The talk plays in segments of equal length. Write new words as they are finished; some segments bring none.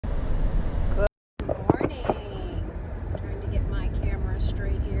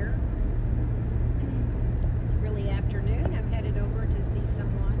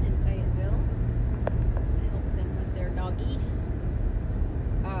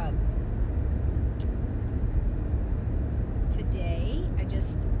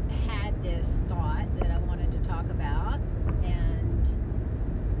just had this thought that I wanted to talk about, and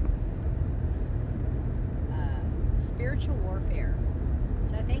spiritual warfare.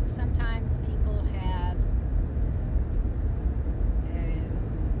 So I think sometimes people have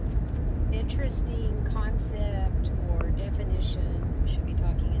an interesting concept or definition. I should be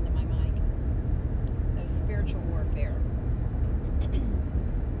talking into my mic. Of spiritual warfare.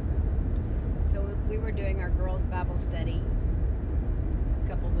 So we were doing our girls' Bible study a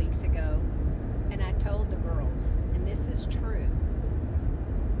couple weeks ago, and I told the girls, and this is true,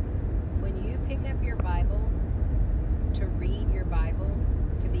 when you pick up your Bible to read your Bible,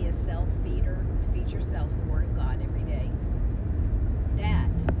 to be a self-feeder, to feed yourself the Word of God every day, that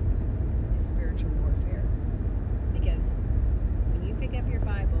is spiritual warfare. Because when you pick up your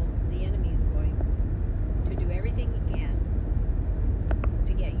Bible, the enemy is going to do everything he can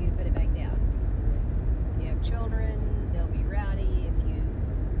to get you to put it back down. If you have children, they'll be rowdy. If you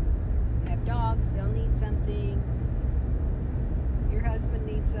have dogs, they'll need something. Your husband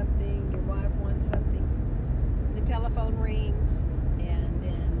needs something. Your wife wants something. The telephone rings, and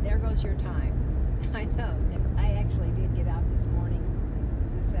then there goes your time. I know, because I actually did get out this morning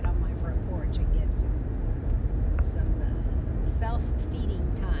to sit on my front porch and get some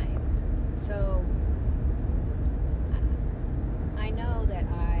self-feeding time. So I know that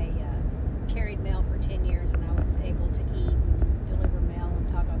I carried mail for 10 years, and I was able to eat and deliver mail and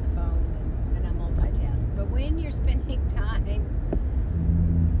talk on the phone, and I multitask. But when you're spending time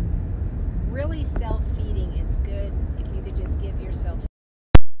really self-feeding, it's good if you could just give yourself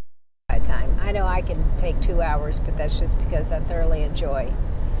time. I know I can take 2 hours, but that's just because I thoroughly enjoy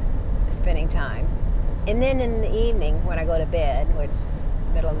spending time. And then in the evening when I go to bed, which is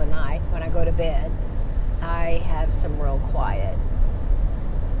middle of the night, when I go to bed, I have some real quiet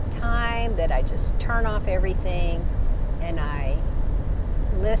time that I just turn off everything and I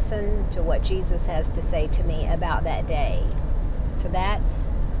listen to what Jesus has to say to me about that day. So that's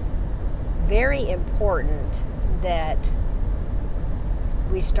very important, that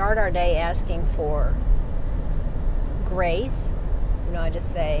we start our day asking for grace. You know, I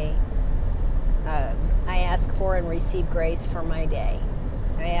just say, I ask for and receive grace for my day.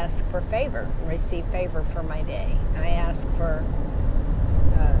 I ask for favor and receive favor for my day. I ask for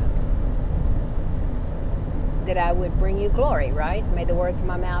that I would bring you glory, right? May the words of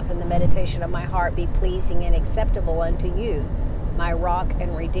my mouth and the meditation of my heart be pleasing and acceptable unto you, my rock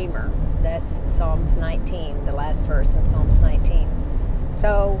and redeemer. That's Psalms 19, the last verse in Psalms 19.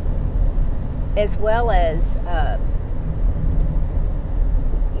 So, as well as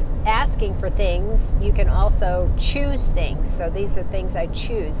asking for things, you can also choose things. So these are things I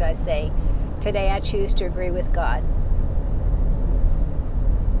choose. I say, today I choose to agree with God.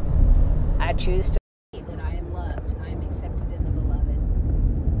 I choose to believe that I am loved. I am accepted in the beloved.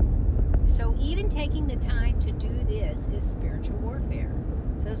 So even taking the time to do this is spiritual warfare.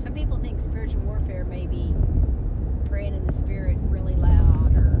 So some people think spiritual warfare may be praying in the Spirit really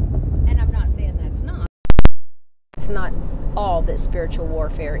loud, and I'm not saying that's not. It's not all that spiritual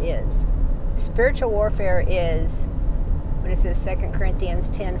warfare is. Spiritual warfare is, when it says 2 Corinthians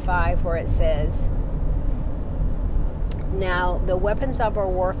 10:5, where it says, now the weapons of our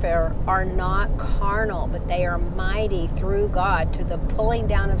warfare are not carnal, but they are mighty through God to the pulling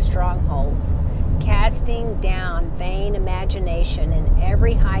down of strongholds, casting down vain imagination and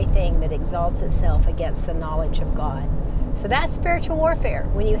every high thing that exalts itself against the knowledge of God. So that's spiritual warfare.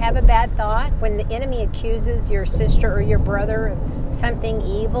 When you have a bad thought, when the enemy accuses your sister or your brother of something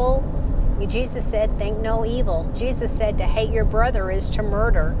evil, Jesus said, think no evil. Jesus said to hate your brother is to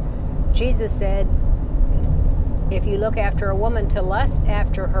murder. Jesus said, if you look after a woman to lust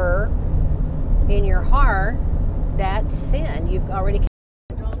after her in your heart, that's sin. You've already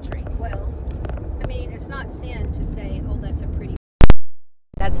committed adultery. Well, I mean, it's not sin to say, oh, that's a pretty...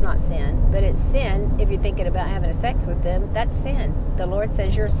 That's not sin. But it's sin if you're thinking about having sex with them. That's sin. The Lord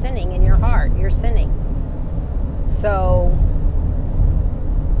says you're sinning in your heart. You're sinning. So,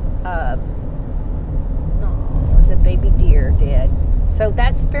 oh, there's a baby deer dead. So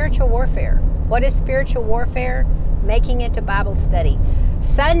that's spiritual warfare. What is spiritual warfare? Making it to Bible study.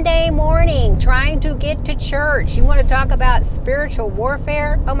 Sunday morning, trying to get to church. You want to talk about spiritual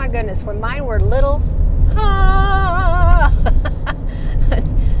warfare? Oh my goodness, when mine were little,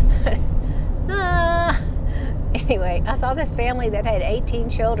 Anyway, I saw this family that had 18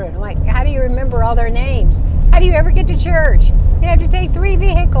 children. I'm like, how do you remember all their names? How do you ever get to church? You have to take 3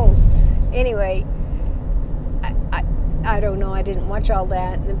 vehicles. Anyway, I don't know. I didn't watch all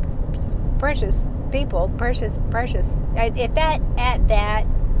that. Precious people, precious. At that,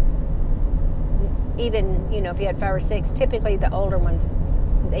 even, you know, if you had 5 or 6, typically the older ones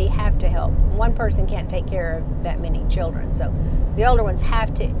they have to help. One person can't take care of that many children, so the older ones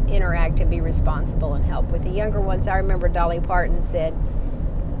have to interact and be responsible and help. With the younger ones, I remember Dolly Parton said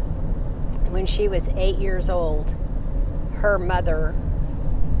when she was 8 years old, her mother,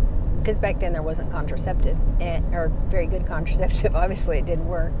 because back then there wasn't contraceptive, or very good contraceptive, obviously it didn't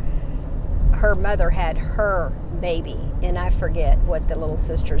work, her mother had her baby, and I forget what the little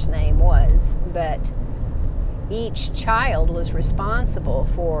sister's name was, but each child was responsible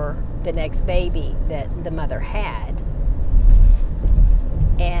for the next baby that the mother had.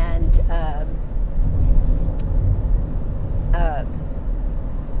 And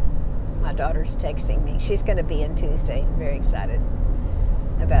my daughter's texting me. She's going to be in Tuesday. I'm very excited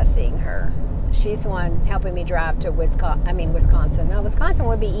about seeing her. She's the one helping me drive to Wisconsin. No, Wisconsin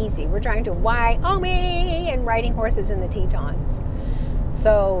would be easy. We're driving to Wyoming and riding horses in the Tetons.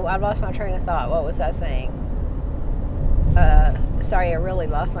 So I've lost my train of thought. What was I saying? Sorry, I really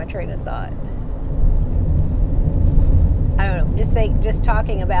lost my train of thought. I don't know. Just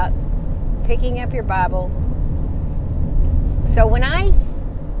talking about picking up your Bible. So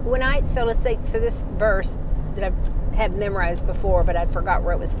so this verse that I had memorized before, but I forgot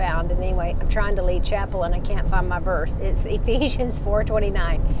where it was found. And anyway, I'm trying to lead chapel and I can't find my verse. It's Ephesians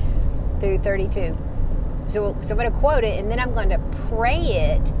 4:29 through 32. So I'm going to quote it, and then I'm going to pray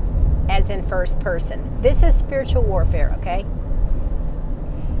it as in first person. This is spiritual warfare, okay?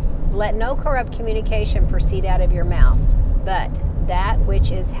 Let no corrupt communication proceed out of your mouth, but that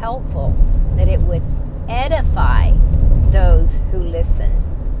which is helpful, that it would edify those who listen.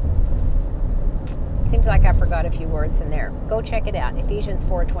 Seems like I forgot a few words in there. Go check it out. Ephesians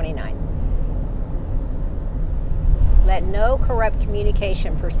 4:29. Let no corrupt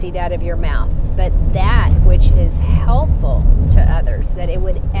communication proceed out of your mouth, but that which is helpful to others, that it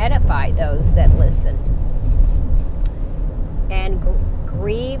would edify those that listen. And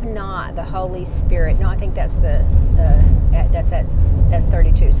grieve not the Holy Spirit. No, I think that's that's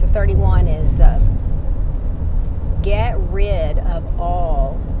 32. So 31 is get rid of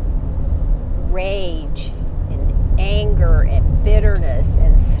all rage and anger and bitterness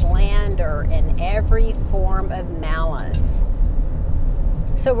and slander and every form of malice.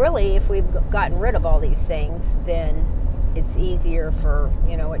 So really, if we've gotten rid of all these things, then it's easier for,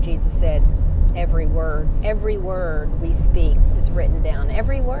 what Jesus said, every word we speak is written down.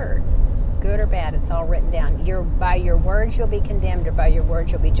 Every word, good or bad, it's all written down. By your words you'll be condemned, or by your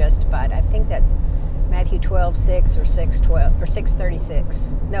words you'll be justified. I think that's Matthew 12:6 or 6:12 or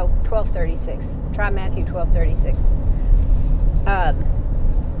 6:36. No, 12:36. Try Matthew 12:36.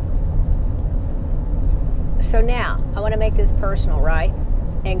 So now I want to make this personal, right?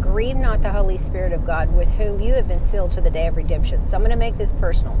 And grieve not the Holy Spirit of God, with whom you have been sealed to the day of redemption. So I'm going to make this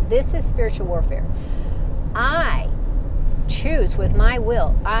personal. This is spiritual warfare. I choose with my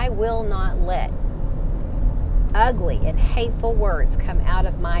will. I will not let ugly and hateful words come out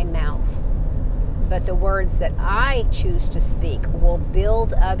of my mouth. But the words that I choose to speak will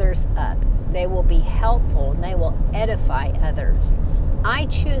build others up. They will be helpful and they will edify others. I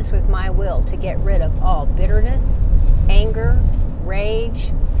choose with my will to get rid of all bitterness, anger,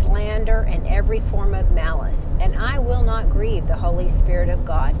 rage, slander, and every form of malice. And I will not grieve the Holy Spirit of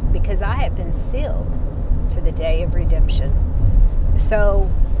God, because I have been sealed to the day of redemption. So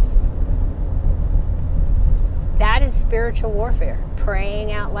that is spiritual warfare.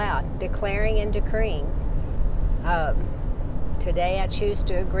 Praying out loud, declaring and decreeing. Today I choose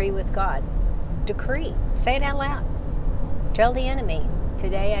to agree with God. Decree. Say it out loud. Tell the enemy,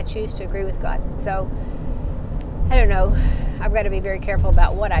 today I choose to agree with God. So, I don't know. I've got to be very careful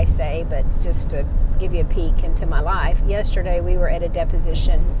about what I say, but just to give you a peek into my life. Yesterday we were at a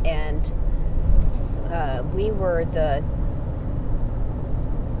deposition, and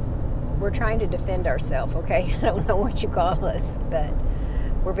we're trying to defend ourselves, okay? I don't know what you call us, but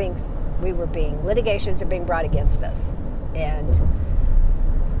litigations are being brought against us. And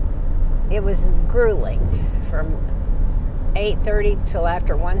it was grueling. From 8:30 till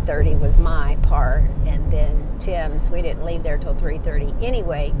after 1:30 was my part, and then Tim's. We didn't leave there till 3:30.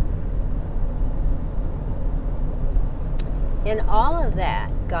 Anyway, in all of that,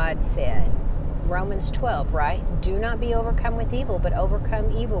 God said, Romans 12, right? Do not be overcome with evil, but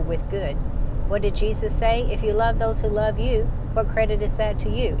overcome evil with good. What did Jesus say? If you love those who love you, what credit is that to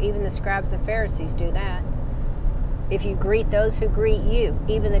you? Even the scribes and Pharisees do that. If you greet those who greet you,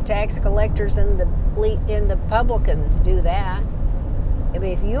 even the tax collectors and the publicans do that. I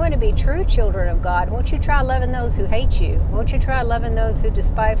mean, if you want to be true children of God, won't you try loving those who hate you? Won't you try loving those who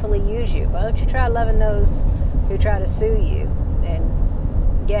despitefully use you? Why don't you try loving those who try to sue you and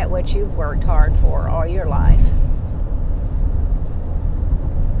get what you've worked hard for all your life?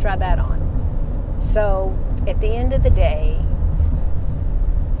 Try that on. So at the end of the day,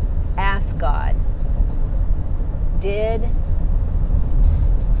 ask God, did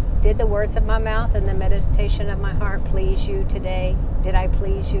the words of my mouth and the meditation of my heart please you today? Did I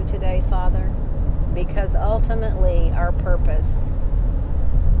please you today, Father? Because ultimately our purpose,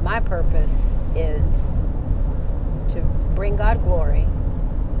 my purpose, is to bring God glory,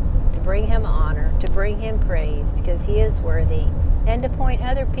 to bring Him honor, to bring Him praise, because He is worthy, and to point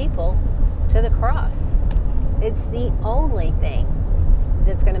other people to the cross. It's the only thing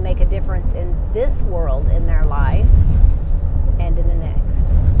that's going to make a difference in this world, in their life, and in the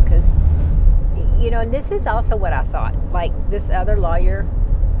next. Because, and this is also what I thought. Like this other lawyer,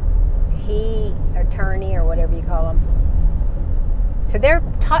 attorney, or whatever you call him. So they're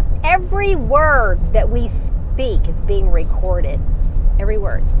taught, every word that we speak is being recorded. Every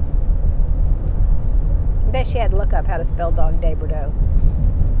word. I bet she had to look up how to spell dog day Bordeaux.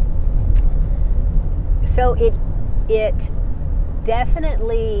 So it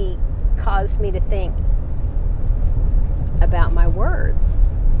definitely caused me to think about my words.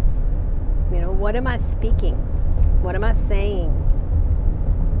 What am I speaking? What am I saying?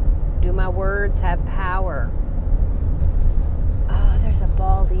 Do my words have power? Oh, there's a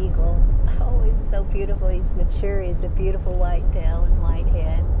bald eagle. Oh, it's so beautiful. He's mature. He's a beautiful white tail and white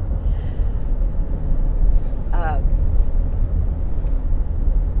head.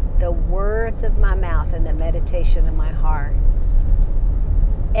 The words of my mouth and the meditation of my heart.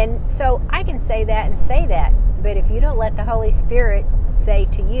 And so I can say that and say that, but if you don't let the Holy Spirit say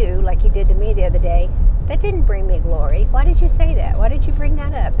to you, like He did to me the other day, that didn't bring me glory. Why did you say that? Why did you bring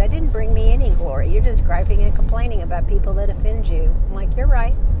that up? That didn't bring me any glory. You're just griping and complaining about people that offend you. I'm like, you're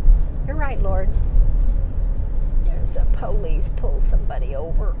right. You're right, Lord. There's the police pull somebody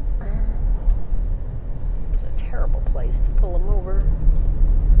over. It's a terrible place to pull them over.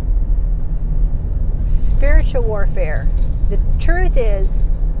 Spiritual warfare. The truth is,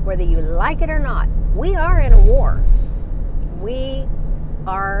 whether you like it or not, we are in a war. We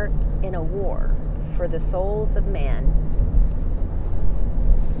are in a war for the souls of man.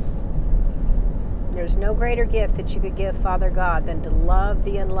 There's no greater gift that you could give Father God than to love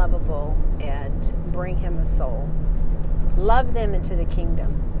the unlovable and bring him a soul. Love them into the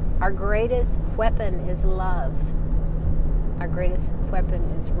kingdom. Our greatest weapon is love. Our greatest weapon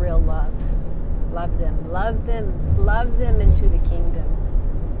is real love. Love them. Love them. Love them into the kingdom.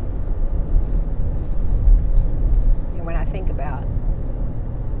 And when I think about,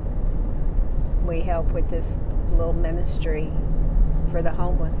 we help with this little ministry for the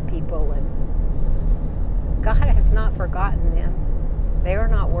homeless people, and God has not forgotten them. They are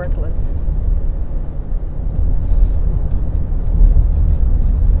not worthless.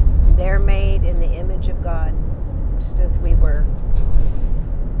 They're made in the image of God, just as we were.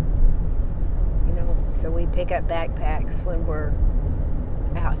 So we pick up backpacks when we're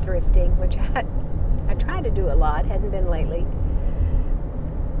out thrifting, which I try to do a lot, hadn't been lately.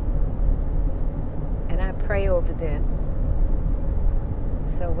 And I pray over them.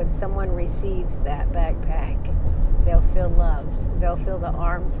 So when someone receives that backpack, they'll feel loved. They'll feel the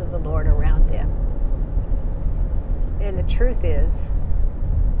arms of the Lord around them. And the truth is,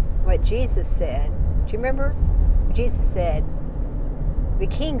 what Jesus said, do you remember? Jesus said, the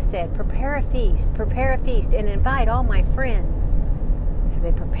king said, prepare a feast, and invite all my friends. So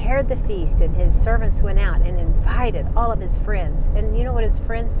they prepared the feast, and his servants went out and invited all of his friends. And you know what his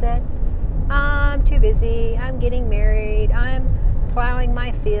friends said? I'm too busy. I'm getting married. I'm plowing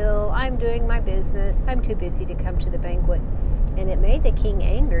my field. I'm doing my business. I'm too busy to come to the banquet. And it made the king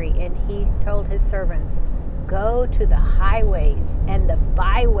angry, and he told his servants, go to the highways and the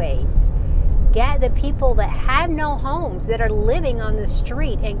byways. Get the people that have no homes, that are living on the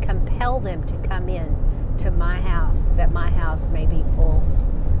street, and compel them to come in to my house, that my house may be full.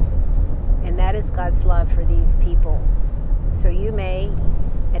 And that is God's love for these people. So you may,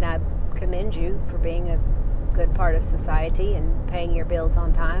 and I commend you for being a good part of society and paying your bills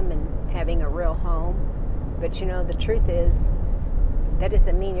on time and having a real home. But the truth is, that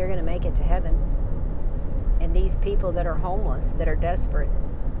doesn't mean you're going to make it to heaven. And these people that are homeless, that are desperate,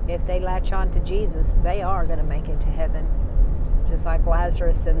 if they latch on to Jesus, they are going to make it to heaven. Just like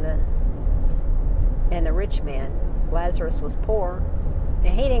Lazarus and the rich man. Lazarus was poor,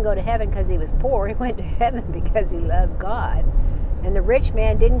 and he didn't go to heaven because he was poor. He went to heaven because he loved God. And the rich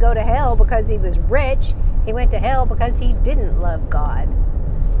man didn't go to hell because he was rich. He went to hell because he didn't love God.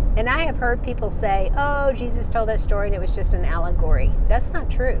 And I have heard people say, oh, Jesus told that story and it was just an allegory. That's not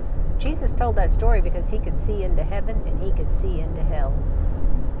true. Jesus told that story because he could see into heaven and he could see into hell.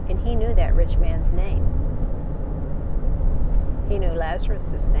 And he knew that rich man's name. He knew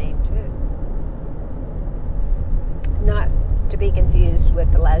Lazarus' name too. Not to be confused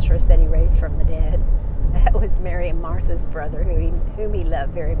with the Lazarus that he raised from the dead. That was Mary and Martha's brother, whom he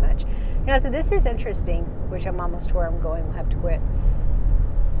loved very much. So this is interesting, which I'm almost where I'm going. We'll have to quit.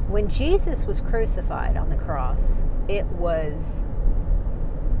 When Jesus was crucified on the cross, it was,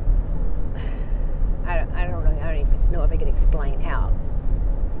 I don't even know if I could explain how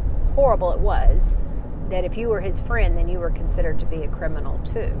horrible it was, that if you were his friend, then you were considered to be a criminal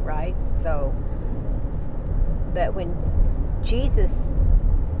too, right? So, but when Jesus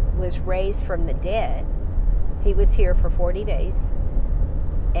was raised from the dead, he was here for 40 days,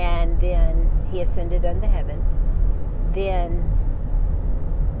 and then he ascended unto heaven. Then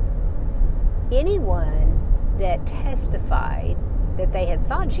anyone that testified that they had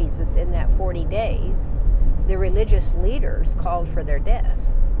saw Jesus in that 40 days, the religious leaders called for their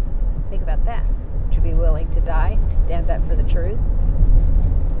death. Think about that. Would you be willing to die, stand up for the truth?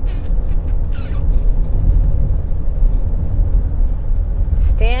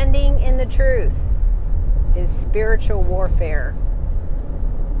 Standing in the truth is spiritual warfare.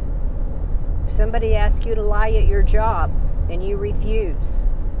 If somebody asks you to lie at your job and you refuse,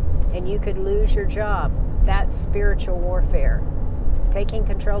 and you could lose your job, that's spiritual warfare. Taking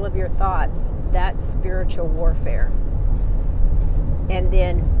control of your thoughts, that's spiritual warfare. And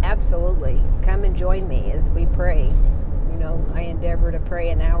then, absolutely, come and join me as we pray. I endeavor to pray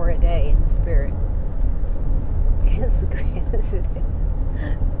an hour a day in the Spirit. As great as it is.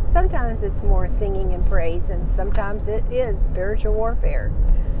 Sometimes it's more singing and praise, and sometimes it is spiritual warfare.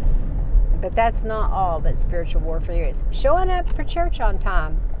 But that's not all that spiritual warfare is. Showing up for church on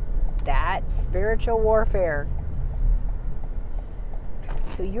time, that's spiritual warfare.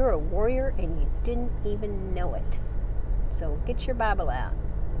 So you're a warrior and you didn't even know it. So get your Bible out.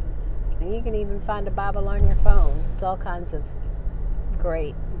 And you can even find a Bible on your phone. It's all kinds of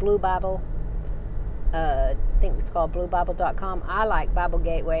great. Blue Bible. I think it's called bluebible.com. I like Bible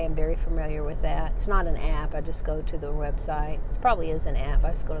Gateway. I'm very familiar with that. It's not an app. I just go to the website. It probably is an app.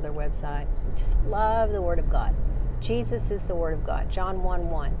 I just go to their website. I just love the Word of God. Jesus is the Word of God. John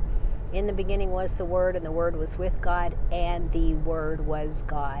 1:1. In the beginning was the Word, and the Word was with God, and the Word was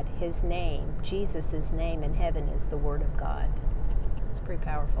God. His name, Jesus' name in heaven, is the Word of God. It's pretty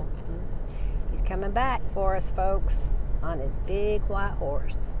powerful. He's coming back for us, folks, on his big white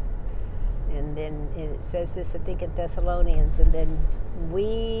horse. And then it says this, I think, in Thessalonians, and then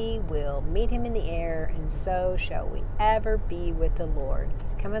we will meet him in the air, and so shall we ever be with the Lord.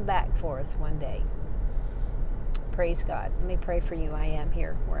 He's coming back for us one day. Praise God. Let me pray for you. I am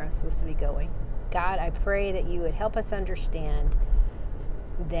here where I'm supposed to be going. God, I pray that you would help us understand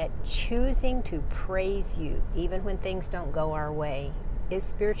that choosing to praise you, even when things don't go our way, is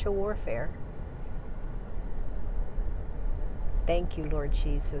spiritual warfare. Thank you, Lord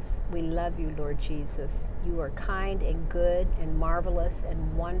Jesus. We love you, Lord Jesus. You are kind and good and marvelous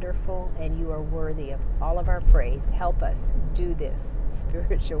and wonderful, and you are worthy of all of our praise. Help us do this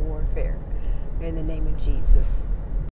spiritual warfare in the name of Jesus.